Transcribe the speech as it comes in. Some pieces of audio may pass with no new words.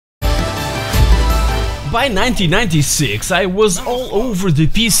By 1996 I was all over the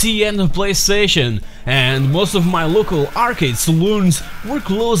PC and the PlayStation, and most of my local arcade saloons were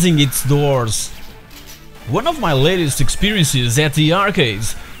closing its doors. One of my latest experiences at the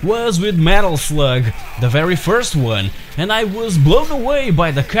arcades was with Metal Slug, the very first one, and I was blown away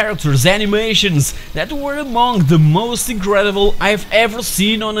by the characters' animations that were among the most incredible I've ever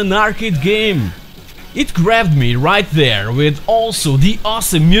seen on an arcade game. It grabbed me right there, with also the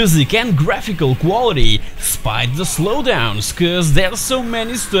awesome music and graphical quality, despite the slowdowns, cause there's so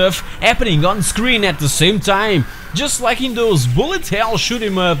many stuff happening on screen at the same time, just like in those bullet hell shoot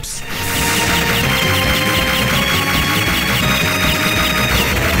 'em ups.